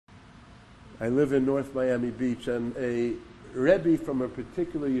I live in North Miami Beach, and a Rebbe from a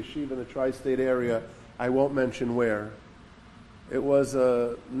particular yeshiva in the tri-state area, I won't mention where, it was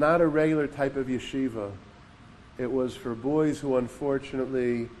not a regular type of yeshiva. It was for boys who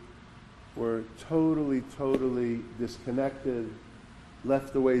unfortunately were totally disconnected,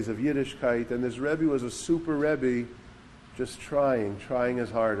 left the ways of Yiddishkeit, and this Rebbe was a super Rebbe, just trying his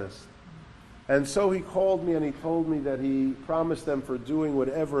hardest. And so he called me and he told me that he promised them for doing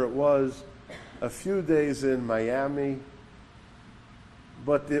whatever it was a few days in Miami.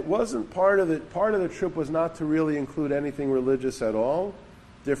 But it wasn't part of it. Part of the trip was not to really include anything religious at all.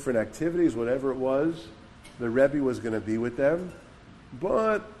 Different activities, whatever it was. The Rebbe was going to be with them.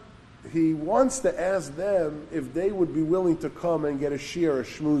 But he wants to ask them if they would be willing to come and get a shiur, a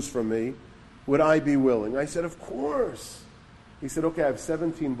shmooze from me. Would I be willing? I said, of course. He said, okay, I have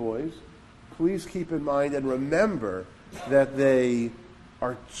 17 boys. Please keep in mind and remember that they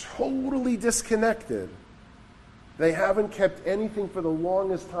are totally disconnected. They haven't kept anything for the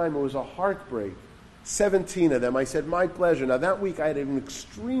longest time. It was a heartbreak. 17 of them. I said, my pleasure. Now that week I had an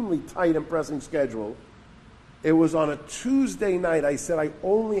extremely tight and pressing schedule. It was on a Tuesday night. I said, I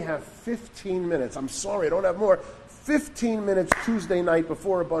only have 15 minutes. I'm sorry, I don't have more. 15 minutes Tuesday night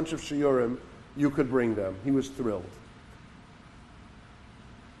before a bunch of shiurim. You could bring them. He was thrilled.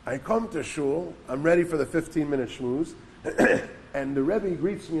 I come to shul. I'm ready for the 15-minute shmooze. And the Rebbe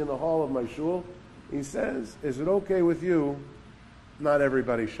greets me in the hall of my shul. He says, is it okay with you? Not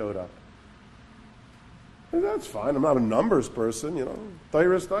everybody showed up. And that's fine. I'm not a numbers person,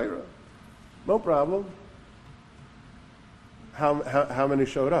 Torah is Torah. No problem. How many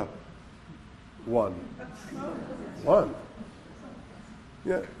showed up? One.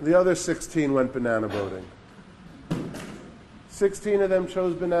 Yeah, the other 16 went banana boating. 16 of them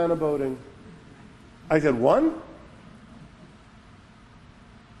chose banana boating. I said, one?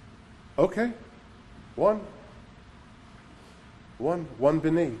 Okay. One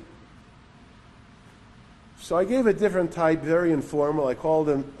b'ni. So I gave a different type, very informal. I called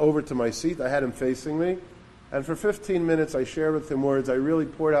him over to my seat. I had him facing me. And for 15 minutes, I shared with him words. I really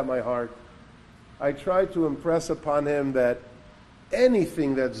poured out my heart. I tried to impress upon him that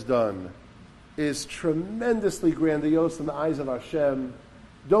anything that's done is tremendously grandiose in the eyes of Hashem.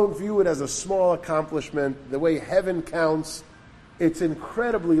 Don't view it as a small accomplishment. The way heaven counts, it's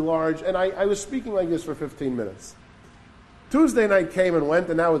incredibly large. And I was speaking like this for 15 minutes. Tuesday night came and went,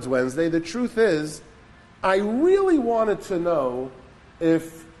 and now it's Wednesday. The truth is, I really wanted to know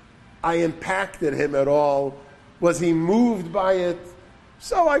if I impacted him at all. Was he moved by it?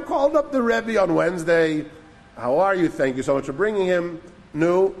 So I called up the Rebbe on Wednesday. How are you? Thank you so much for bringing him.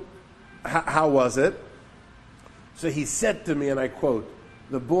 No. How was it? So he said to me, and I quote,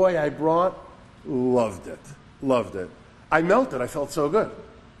 the boy I brought loved it. Loved it. I melted. I felt so good.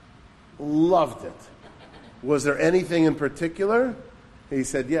 Loved it. Was there anything in particular? He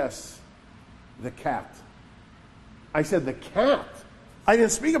said, yes, the cat. I said, the cat? I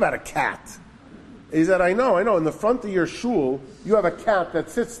didn't speak about a cat. He said, I know. In the front of your shul, you have a cat that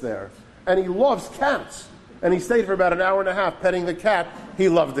sits there. And he loves cats. And he stayed for about an hour and a half petting the cat. He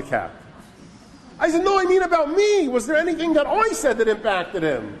loved the cat. I said, no, I mean about me. Was there anything that I said that impacted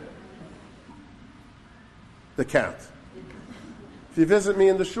him? The cat. If you visit me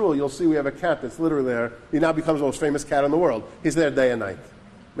in the shul, you'll see we have a cat that's literally there. He now becomes the most famous cat in the world. He's there day and night.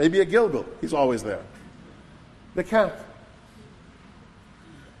 Maybe a Gilgul. He's always there. The cat.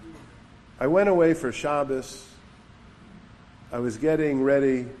 I went away for Shabbos. I was getting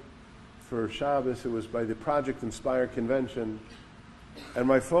ready for Shabbos. It was by the Project Inspire convention. And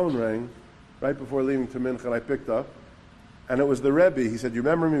my phone rang right before leaving to Mincha. I picked up. And it was the Rebbe. He said, you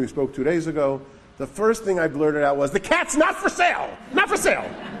remember me? We spoke 2 days ago. The first thing I blurted out was, the cat's not for sale! Not for sale!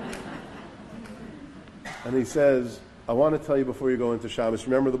 And he says, I want to tell you before you go into Shabbos.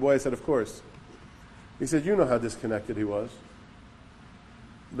 Remember the boy? I said, of course. He said, you know how disconnected he was.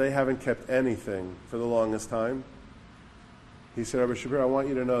 They haven't kept anything for the longest time. He said, Rabbi Shapiro, I want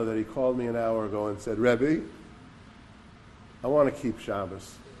you to know that he called me an hour ago and said, Rebbe, I want to keep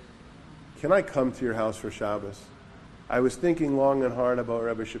Shabbos. Can I come to your house for Shabbos? I was thinking long and hard about what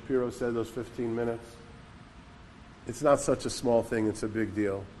Rabbi Shapiro said, those 15 minutes. It's not such a small thing, it's a big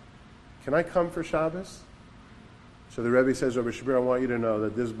deal. Can I come for Shabbos? So the Rebbe says, Rabbi Shapiro, I want you to know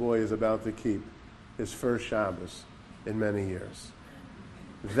that this boy is about to keep his first Shabbos in many years.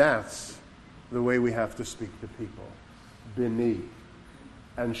 That's the way we have to speak to people. Bini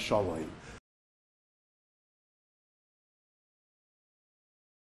and Shalom.